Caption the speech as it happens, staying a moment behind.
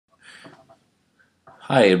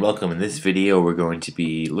Hi and welcome. In this video we're going to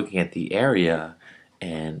be looking at the area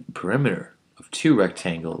and perimeter of two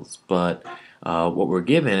rectangles, but what we're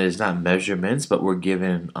given is not measurements, but we're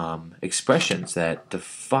given expressions that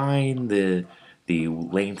define the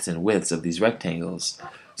lengths and widths of these rectangles.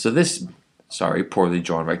 So this, poorly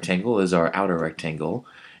drawn rectangle is our outer rectangle,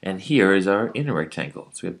 and here is our inner rectangle.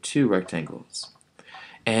 So we have two rectangles.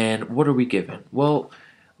 And what are we given? Well,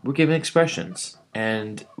 we're given expressions,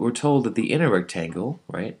 and we're told that the inner rectangle,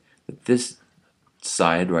 right, that this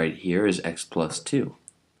side right here is x plus 2,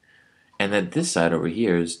 and that this side over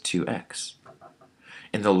here is 2x.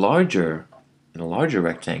 In the larger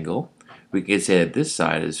rectangle, we could say that this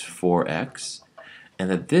side is 4x, and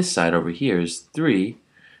that this side over here is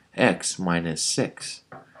 3x minus 6.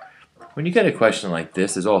 When you get a question like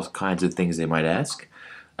this, there's all kinds of things they might ask.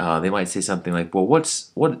 They might say something like, well,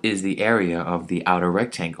 what is the area of the outer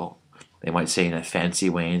rectangle? They might say in a fancy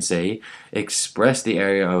way and say, express the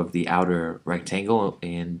area of the outer rectangle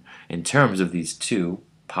in terms of these two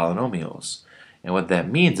polynomials. And what that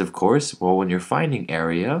means, of course, well, when you're finding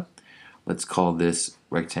area, let's call this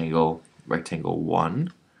rectangle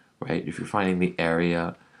 1, right? If you're finding the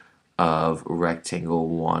area of rectangle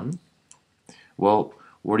 1, well,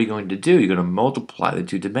 what are you going to do? You're going to multiply the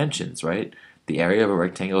two dimensions, right? The area of a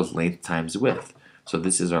rectangle is length times width. So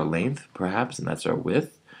this is our length, perhaps, and that's our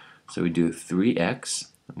width. So we do 3x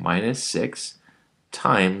minus 6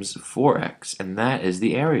 times 4x, and that is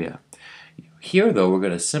the area. Here, though, we're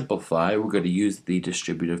going to simplify. We're going to use the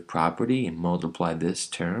distributive property and multiply this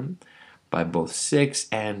term by both 6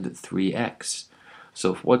 and 3x.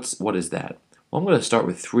 So what is that? Well, I'm going to start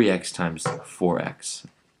with 3x times 4x.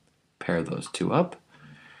 Pair those two up.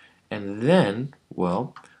 And then,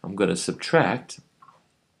 well, I'm going to subtract,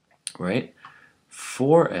 right,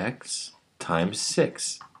 4x times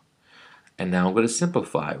 6. And now I'm going to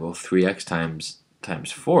simplify. Well, 3x times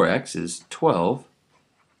 4x is 12x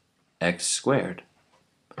squared.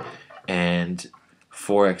 And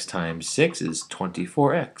 4x times 6 is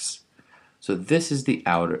 24x. So this is the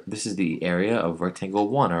area of rectangle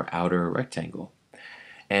 1, our outer rectangle.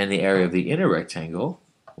 And the area of the inner rectangle,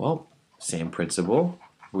 well, same principle.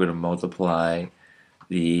 We're going to multiply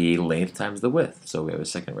the length times the width. So we have a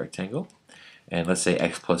second rectangle. And let's say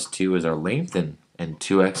x plus 2 is our length, and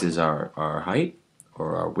 2x is our height,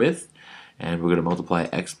 or our width. And we're going to multiply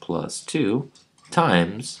x plus 2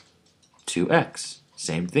 times 2x.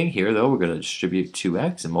 Same thing here, though. We're going to distribute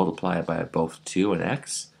 2x and multiply it by both 2 and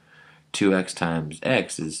x. 2x times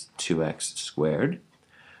x is 2x squared,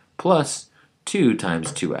 plus 2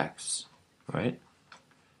 times 2x, right?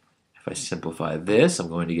 If I simplify this, I'm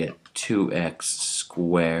going to get 2x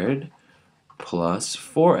squared plus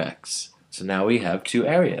 4x. So now we have two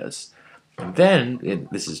areas. And then,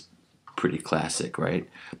 this is pretty classic, right?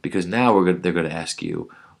 Because now they're going to ask you,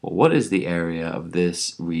 well, what is the area of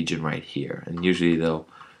this region right here? And usually they'll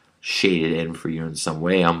shade it in for you in some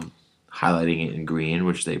way. I'm highlighting it in green,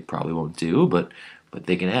 which they probably won't do, but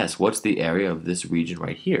they can ask, what's the area of this region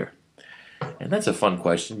right here? And that's a fun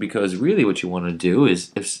question, because really what you want to do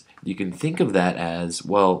is, if you can think of that as,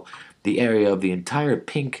 well, the area of the entire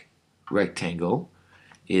pink rectangle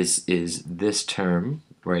is this term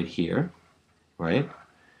right here, right?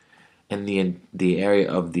 And the area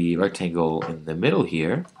of the rectangle in the middle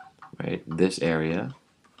here, right, this area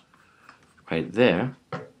right there,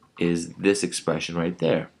 is this expression right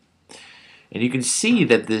there. And you can see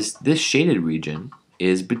that this shaded region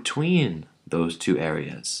is between those two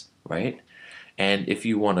areas, right? And if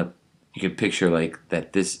you want to, you can picture like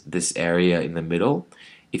that this area in the middle,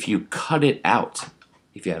 if you cut it out,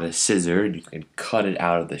 if you had a scissor and you can cut it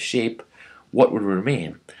out of the shape, what would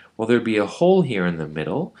remain? Well, there'd be a hole here in the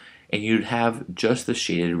middle, and you'd have just the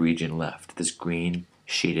shaded region left, this green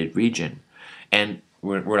shaded region. And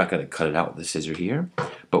we're not going to cut it out with the scissor here,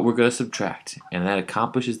 but we're going to subtract, and that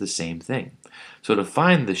accomplishes the same thing. So to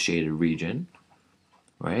find the shaded region,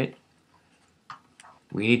 right,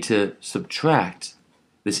 we need to subtract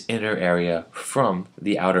this inner area from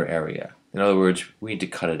the outer area. In other words, we need to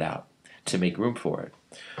cut it out to make room for it.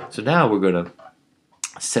 So now we're going to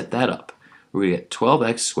set that up. We're going to get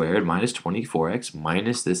 12x squared minus 24x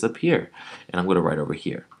minus this up here. And I'm going to write over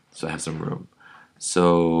here so I have some room.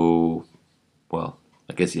 So, well,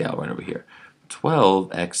 I guess, yeah, I'll write over here.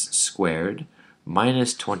 12x squared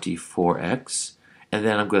minus 24x. And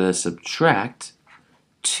then I'm going to subtract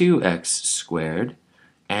 2x squared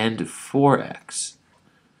and 4x.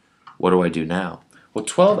 What do I do now? Well,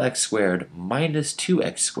 12x squared minus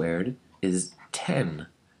 2x squared is 10x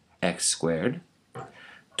squared.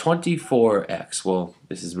 24x, well,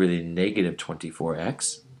 this is really negative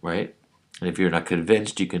 24x, right? And if you're not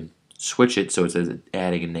convinced, you can switch it so it says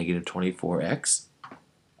adding a negative 24x.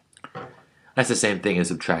 That's the same thing as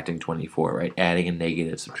subtracting 24, right? Adding a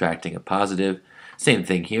negative, subtracting a positive. Same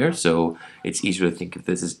thing here, so it's easier to think of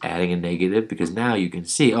this as adding a negative because now you can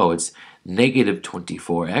see, oh, it's negative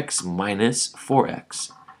 24x minus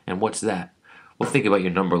 4x. And what's that? Well, think about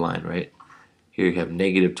your number line, right? Here you have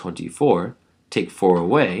negative 24. Take 4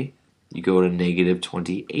 away, you go to negative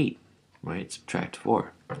 28, right? Subtract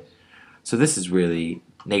 4. So this is really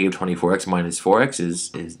negative 24x minus 4x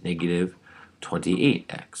is negative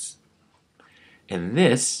 28x. And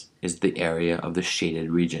this is the area of the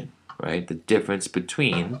shaded region, right? The difference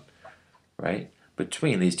between, right,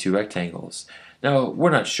 between these two rectangles. Now,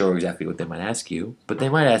 we're not sure exactly what they might ask you, but they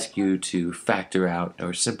might ask you to factor out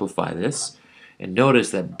or simplify this. And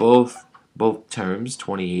notice that both terms,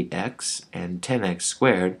 28x and 10x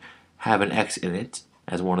squared, have an x in it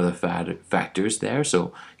as one of the factors there,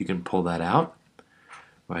 so you can pull that out,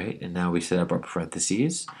 right? And now we set up our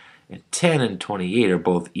parentheses. And 10 and 28 are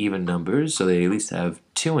both even numbers, so they at least have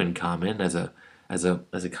 2 in common as a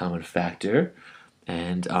common factor.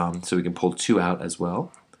 And so we can pull 2 out as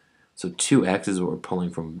well. So 2x is what we're pulling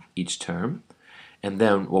from each term. And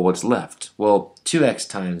then, well, what's left? Well, 2x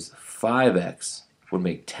times 5x would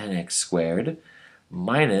make 10x squared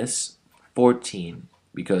minus 14,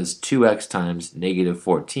 because 2x times negative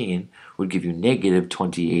 14 would give you negative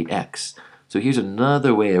 28x. So here's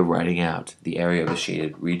another way of writing out the area of the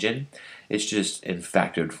shaded region. It's just in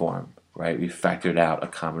factored form, right? We factored out a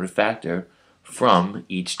common factor from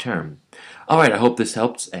each term. All right, I hope this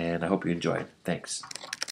helped, and I hope you enjoyed. Thanks.